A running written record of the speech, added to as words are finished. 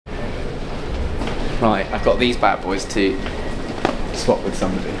Right, I've got these bad boys to swap with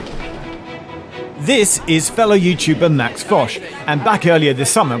somebody. This is fellow YouTuber Max Fosh, and back earlier this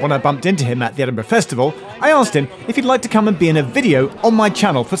summer when I bumped into him at the Edinburgh Festival, I asked him if he'd like to come and be in a video on my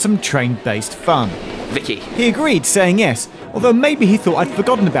channel for some train-based fun. Vicky. He agreed, saying yes, although maybe he thought I'd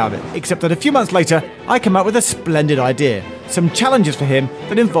forgotten about it, except that a few months later I came up with a splendid idea, some challenges for him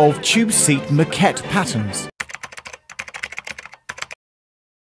that involve tube seat moquette patterns.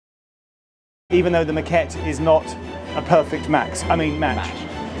 Even though the moquette is not a perfect match.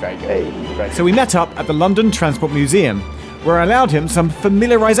 Very good. Very So we met up at the London Transport Museum, where I allowed him some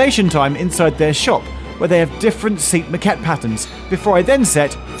familiarisation time inside their shop, where they have different seat moquette patterns, before I then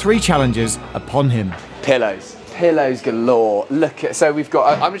set 3 challenges upon him. Pillows. Pillows galore. Look at, so we've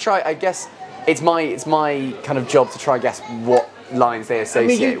got, I'm going to try, I guess, it's my kind of job to try and guess what lines they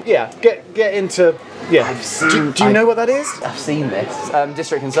associate. Get into, I've seen, do you know what that is? I've seen this.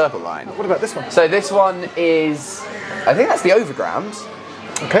 District and Circle line. What about this one? So this one is, I think that's the Overground.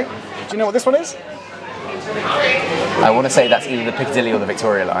 Okay. Do you know what this one is? I want to say that's either the Piccadilly or the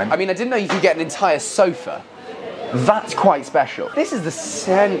Victoria line. I mean, I didn't know you could get an entire sofa. That's quite special. This is the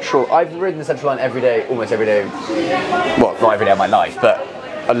Central. I've ridden the Central line every day, almost every day. Well, not every day of my life, but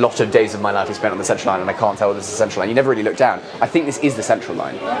a lot of days of my life is spent on the Central line, and I can't tell this is the Central line. You never really look down. I think this is the Central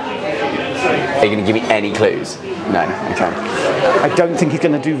line. Are you going to give me any clues? No, okay. I don't think he's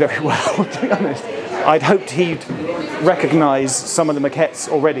going to do very well, to be honest. I'd hoped he'd recognise some of the moquettes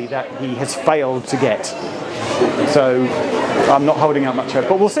already that he has failed to get. So I'm not holding out much hope,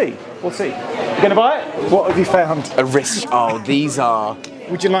 but we'll see. We'll see. You going to buy it? What have you found? A wrist. Oh, these are.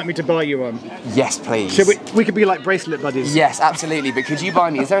 Would you like me to buy you one? Yes, please. Should we could be like bracelet buddies. Yes, absolutely. But could you buy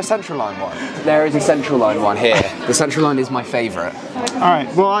me? Is there a Central Line one? There is a Central Line one here. The Central Line is my favourite. All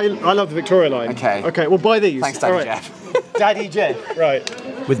right. Well, I love the Victoria line. Okay. Okay. Well, buy these. Thanks, Daddy Geoff. Daddy Geoff. Right.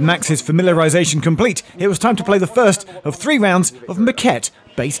 With Max's familiarisation complete, it was time to play the first of 3 rounds of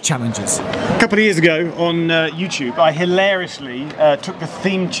moquette-based challenges. A couple of years ago on YouTube, I hilariously took the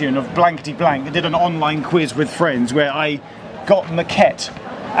theme tune of Blankety Blank and did an online quiz with friends where I got moquette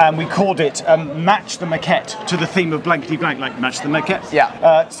and we called it Match the Moquette to the theme of Blankety Blank, like Match the Moquette.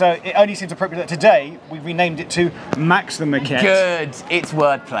 Yeah. So it only seems appropriate that today we renamed it to Max the Moquette. Good. It's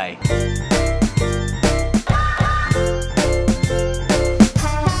wordplay.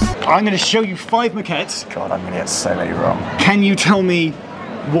 I'm going to show you 5 moquettes. God, I'm going to get so many wrong. Can you tell me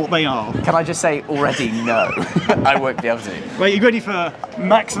what they are? Can I just say already no? I won't be able to. Right, you ready for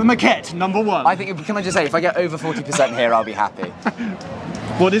Max the Moquette, number 1? I think, can I just say, if I get over 40% here, I'll be happy.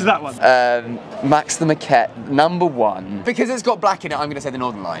 What is that one? Max the Moquette, number 1. Because it's got black in it, I'm going to say the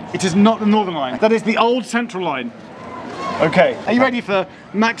Northern Line. It is not the Northern Line. That is the old Central Line. Okay, are you ready for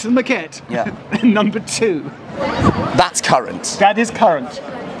Max the Moquette? Yeah. Number 2. That's current. That is current.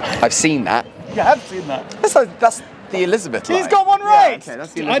 I've seen that. You have seen that. That's the Elizabeth line. He's got one right. Yeah, okay,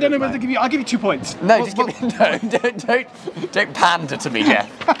 that's the Elizabeth I don't know whether line. to give you. I'll give you 2 points. No, just give me. No, don't pander to me,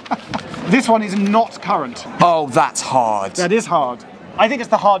 Geoff. This one is not current. Oh, that's hard. That is hard. I think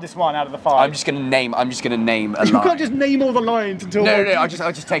it's the hardest one out of the 5. I'm just gonna name a line. You can't just name all the lines until. No. I'll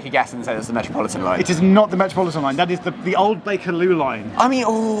just take a guess and say that's the Metropolitan line. It is not the Metropolitan line. That is the old Bakerloo line. I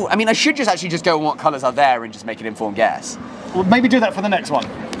mean, I should just go on what colours are there and just make an informed guess. Well, maybe do that for the next one,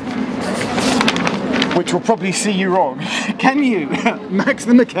 which will probably see you wrong. Can you, Max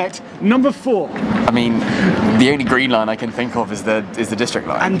the Moquette, number 4? I mean, the only green line I can think of is the District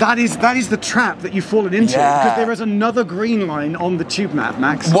line. And that is the trap that you've fallen into, Yeah. because there is another green line on the tube map,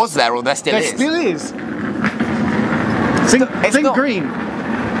 Max. Was there, or there still There is? still is. It's Think not- green.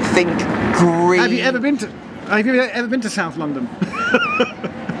 Think green. Have you ever been to South London?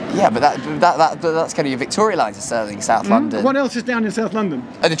 Yeah, but that's kind of your Victoria line to Stirling, South London. What else is down in South London?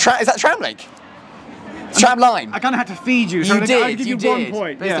 Oh, is that tram link? Tram line. I kind of had to feed you, so You I'll did, give you you 1 did.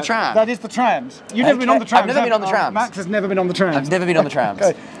 point. But it's the tram. That is the trams. You've never been on the trams. I've never been on the trams. Max has never been on the trams. I've never been on the trams.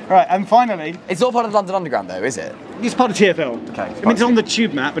 Okay. Right, and finally, It's not part of the London Underground, though, is it? it's part of TfL. Okay, I mean, it's on the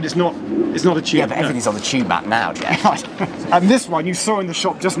tube map, but it's not a tube. Yeah, but everything's on the tube map now, Geoff. And this one you saw in the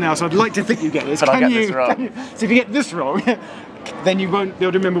shop just now, so I'd like to think you get this. But I'll get this wrong. So if you get this wrong, then you won't be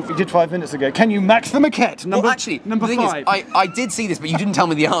able to remember what we did 5 minutes ago. Can you Max the Moquette? Number Well, actually, number the thing 5. is, I did see this, but you didn't tell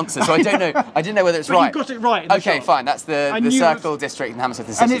me the answer, so I don't know. I didn't know whether it's But right. you got it right in the Okay, shop. fine. That's I the knew Circle District and Hammersmith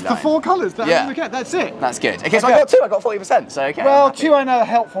and City and it's the line. 4 colours. That Yeah. Moquette, that's it. That's good. Okay, so Okay. I got 2. I got 40%. So okay. Well, I'm happy. 2 and a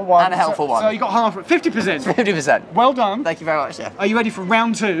helpful one. And a helpful one. So you got half. 50%. 50%. Well done. Thank you very much, Geoff. Are you ready for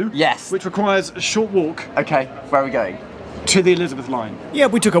round 2? Yes. Which requires a short walk. Okay, where are we going? to the Elizabeth line. Yeah,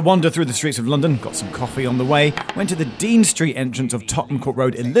 we took a wander through the streets of London, got some coffee on the way, went to the Dean Street entrance of Tottenham Court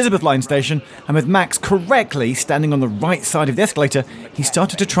Road Elizabeth Line station, and with Max correctly standing on the right side of the escalator, he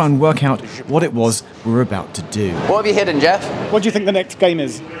started to try and work out what it was we were about to do. What have you hidden, Geoff? What do you think the next game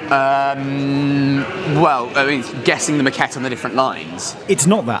is? Well, I mean, guessing the moquette on the different lines. It's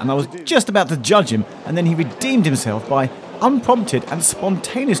not that, and I was just about to judge him, and then he redeemed himself by, unprompted and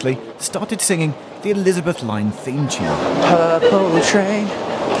spontaneously, started singing the Elizabeth Line theme tune. Purple train,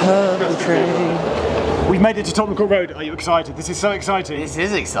 purple train. We've made it to Tottenham Court Road. Are you excited? This is so exciting. This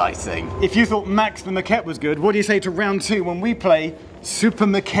is exciting. If you thought Max the Moquette was good, what do you say to round 2 when we play Super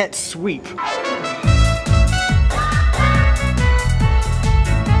Moquette Sweep?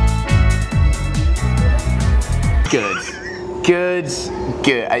 Good.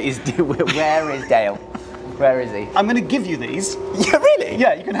 Where is Dale? Where is he? I'm going to give you these. Yeah, really?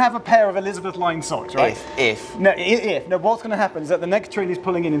 Yeah, you can have a pair of Elizabeth Line socks, right? If. No, what's going to happen is that the next train is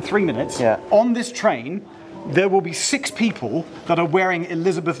pulling in 3 minutes. Yeah. On this train, there will be 6 people that are wearing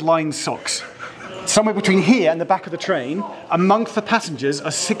Elizabeth Line socks. Somewhere between here and the back of the train, amongst the passengers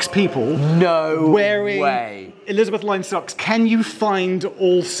are 6 people wearing Elizabeth Line socks. Can you find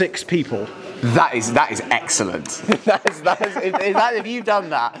all 6 people? That is excellent. If you've done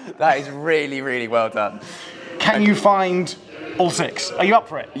that, that is really, really well done. Can you find all 6? Are you up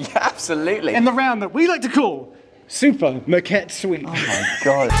for it? Yeah, absolutely. In the round that we like to call Super Moquette Sweep. Oh my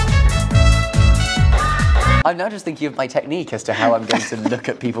God. I'm now just thinking of my technique as to how I'm going to look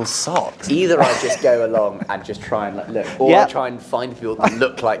at people's socks. Either I just go along and just try and look, or I try and find people that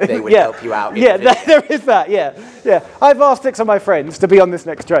look like they would help you out. There is that, yeah. I've asked 6 of my friends to be on this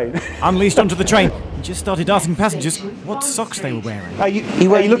next train. Unleashed onto the train, he just started asking passengers what socks they were wearing. Are you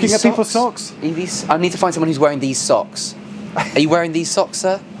looking at people's socks? I need to find someone who's wearing these socks. Are you wearing these socks,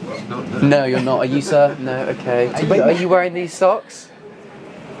 sir? No, you're not. Are you, sir? No, okay. Are you wearing these socks?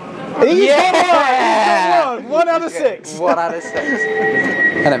 Yeah! 1 out of 6. 1 out of 6.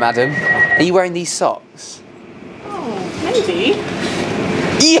 Hello, madam. Are you wearing these socks? Oh, maybe.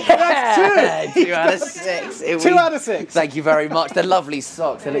 Yeah! That's 2 out of 6. 2 out of 6. Thank you very much. They're lovely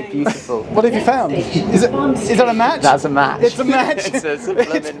socks. They look beautiful. What have you found? Is that a match? That's a match. It's a match. It's a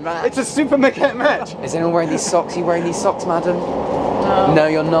blooming match. It's a Super Moquette match. Is anyone wearing these socks? Are you wearing these socks, madam? No. No,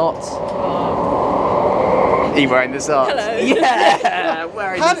 you're not. Are you wearing the socks? Hello. Yeah!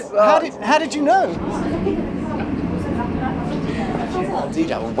 Wearing the socks. How did you know? Dude,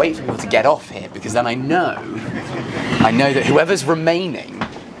 I will wait for people to get off here because then I know that whoever's remaining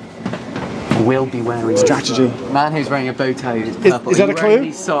will be wearing strategy. Man who's wearing a bow tie is purple. Is that a clue?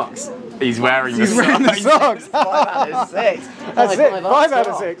 These socks. He's wearing the socks. 5 out of 6. That's it. 5 out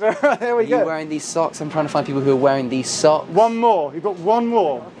of 6. There we go. Are you wearing these socks? I'm trying to find people who are wearing these socks. One more. You've got 1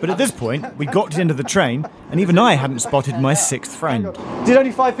 more. But at this point, we got to the end of the train, and even I hadn't spotted my 6th friend. Did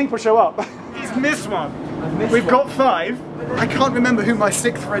only 5 people show up? He's missed one. We've got 5. I can't remember who my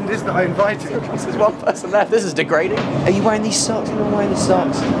 6th friend is that I invited. There's 1 person left. This is degrading. Are you wearing these socks? Is anyone wearing these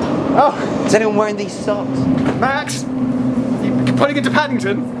socks? Oh. Is anyone wearing these socks? Max, you're putting into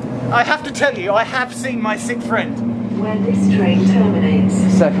Paddington. I have to tell you, I have seen my 6th friend. Where this train terminates.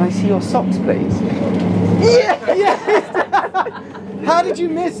 Sir, can I see your socks, please? Yeah. How did you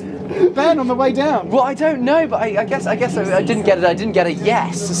miss Ben on the way down? Well, I don't know, but I guess I didn't get it. I didn't get a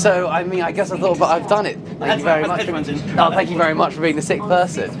yes. So I mean, I guess I thought, but I've done it. Thank you very much. Thank you very much for being the 6th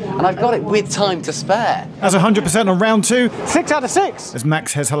person, and I've got it with time to spare. As 100% on round 2, 6 out of 6. as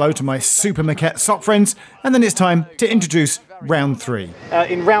Max says hello to my Super Moquette sock friends, and then it's time to introduce round 3.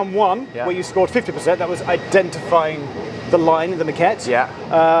 In round 1, where you scored 50%, that was identifying the line in the moquette. Yeah.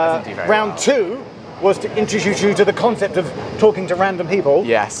 Round 2 was to introduce you to the concept of talking to random people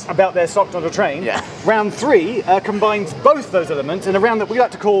about their socks on a train. Yeah. Round 3 combines both those elements in a round that we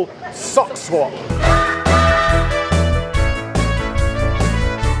like to call sock swap.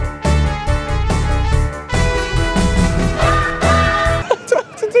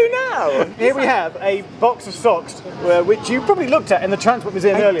 Here we have a box of socks, which you probably looked at in the Transport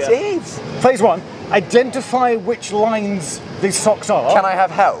Museum earlier. I did. Phase 1, identify which lines these socks are. Can I have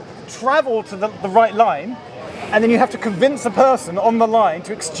help? Travel to the right line, and then you have to convince the person on the line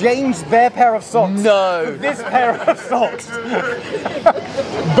to exchange their pair of socks for this pair of socks.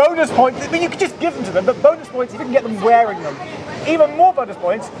 Bonus points, I mean, you could just give them to them, but bonus points if you can get them wearing them. Even more bonus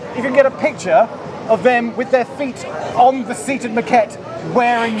points if you can get a picture of them with their feet on the seated moquette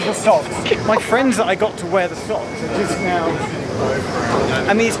wearing the socks. My friends that I got to wear the socks are just now...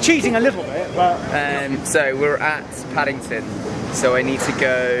 I mean, it's cheating a little bit, but... So we're at Paddington, so I need to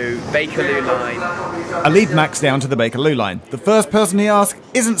go Bakerloo line, I lead Max down to the Bakerloo line. The first person he asks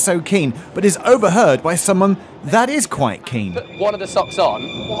isn't so keen, but is overheard by someone that is quite keen. One of the socks on.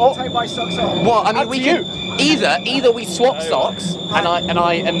 Take my socks on. Well, I mean, we can either we swap socks and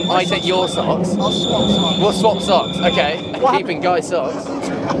I take your socks. I'll swap socks. We'll swap socks. Okay. Keeping Guy's socks.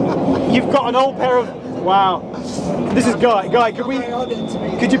 You've got an old pair of... Wow. This is Guy. Guy,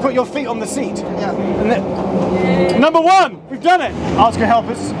 could you put your feet on the seat? Yeah. And then, number one, we've done it. Ask your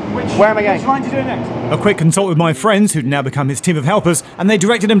helpers. Where am I going? Which line do you do next? A quick consult with my friends, who'd now become his team of helpers, and they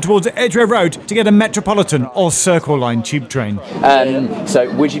directed him towards Andrea Road to get a Metropolitan or Circle Line tube train.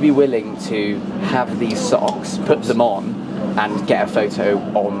 So, would you be willing to have these socks, put them on, and get a photo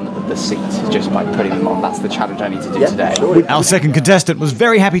on the seat just by putting them on? That's the challenge I need to do today. Sure. Our second contestant was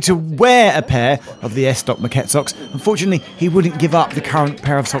very happy to wear a pair of the S-Stock Moquette socks. Unfortunately, he wouldn't give up the current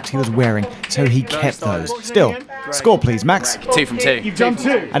pair of socks he was wearing, so he kept those. Still, score please, Max. 2 from 2. You've done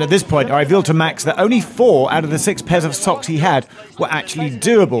 2. And at this point, I revealed to Max that only 4 out of the 6 pairs of socks he had were actually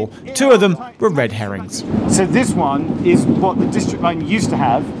doable. 2 of them were red herrings. So this one is what the district line used to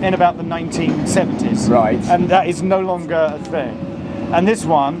have in about the 1970s. Right. And that is no longer a thing. And this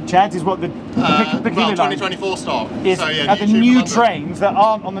one, Chad, is what the Piccadilly line 2024 stock. is at the new trains that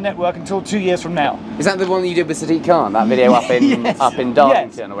aren't on the network until 2 years from now. Is that the one that you did with Sadiq Khan? That video up in Yes. up in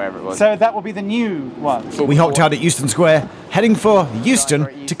Darlington Yes. or wherever it was? So that will be the new one. We hopped out at Euston Square, heading for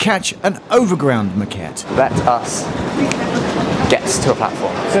Euston to catch an overground Moquette. Let us get to a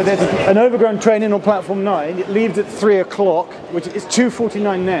platform. So there's an overground train in on platform 9. It leaves at 3 o'clock, which is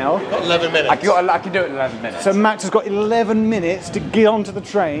 2:49 now. 11 minutes. I can do it in 11 minutes. So Max has got 11 minutes to get onto the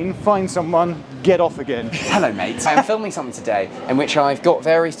train, find someone, get off again. Hello, mate. I'm filming something today in which I've got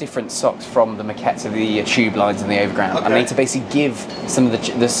various different socks from the Moquettes of the tube lines in the overground. Okay. I need to basically give some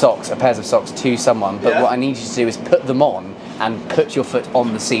of the socks, pairs of socks, to someone. But what I need you to do is put them on and put your foot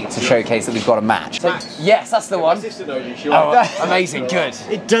on the seat to showcase that we've got a match. So, yes, that's the one. My sister knows you, sure. Oh, amazing, good.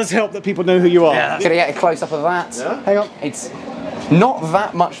 It does help that people know who you are. Gonna get a close up of that. Yeah. Hang on. It's not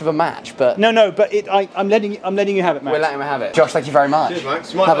that much of a match, but No, but I'm letting you have it, Max. we're letting him have it. Josh, thank you very much. Cheers,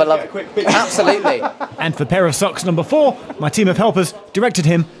 Max. You might Have a have to love. get a quick picture. Absolutely. And for pair of socks number 4, my team of helpers directed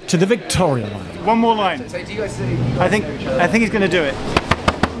him to the Victoria line. One more line. So do you guys see? I think he's going to do it.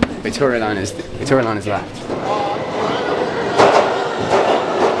 Victoria line is left.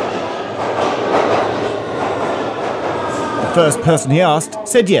 The first person he asked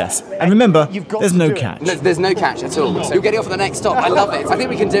said yes. And remember, You've got there's to no do it. catch. There's no catch at all. So you'll get it off at the next stop. I love it. I think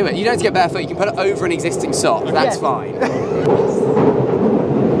we can do it. You don't have to get barefoot. You can put it over an existing sock. That's fine.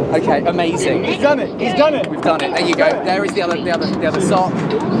 Okay, amazing. He's done it. He's done it. We've done it. There you go. There is the other sock.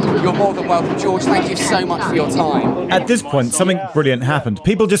 You're more than welcome, George. Thank you so much for your time. At this point, something brilliant happened.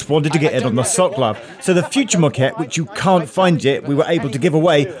 People just wanted to get in on the sock love. So the future Moquette, which you can't find yet, we were able to give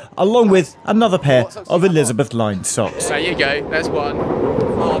away, along with another pair of Elizabeth Line socks. There you go. There's one.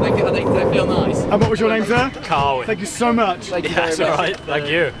 Oh, they feel nice. And what was your name, sir? Carl. Thank you so much. Thank you very much. Alright, thank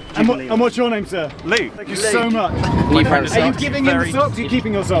you. And what's your name, sir? Luke. Thank you so much. New pair of Are you socks. giving him the socks or are you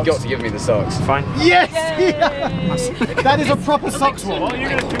keeping your socks? You've got to give me the socks. Fine. Yes! Yes! That is a proper sock swap. The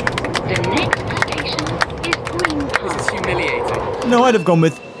next station is Green. This is humiliating. No, I'd have gone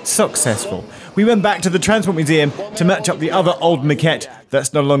with successful. We went back to the Transport Museum to match up the other old Moquette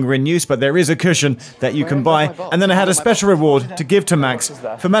that's no longer in use, but there is a cushion that you can buy, and then I had a special reward to give to Max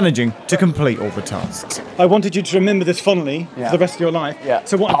for managing to complete all the tasks. I wanted you to remember this fondly for the rest of your life. Yeah.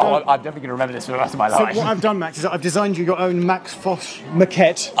 So what I've done, I'm definitely going to remember this for the rest of my so life. what I've done, Max, is that I've designed you your own Max Fosh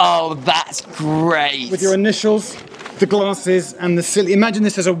maquette Oh, that's great. with your initials, the glasses, and the silly. Imagine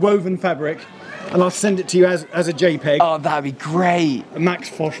this as a woven fabric, and I'll send it to you as a JPEG. Oh, that'd be great. A Max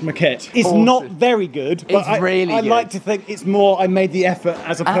Fosh maquette. It's Awesome. not very good, but It's really I good. like to think it's more. I made the effort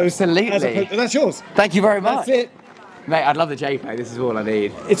as opposed. Absolutely. That's yours. Thank you very much. That's it. Mate, I'd love the JPEG. This is all I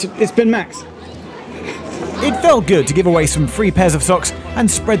need. It's been Max. It felt good to give away some free pairs of socks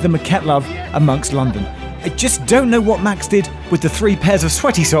and spread the Moquette love amongst London. I just don't know what Max did with the 3 pairs of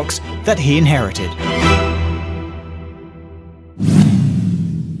sweaty socks that he inherited.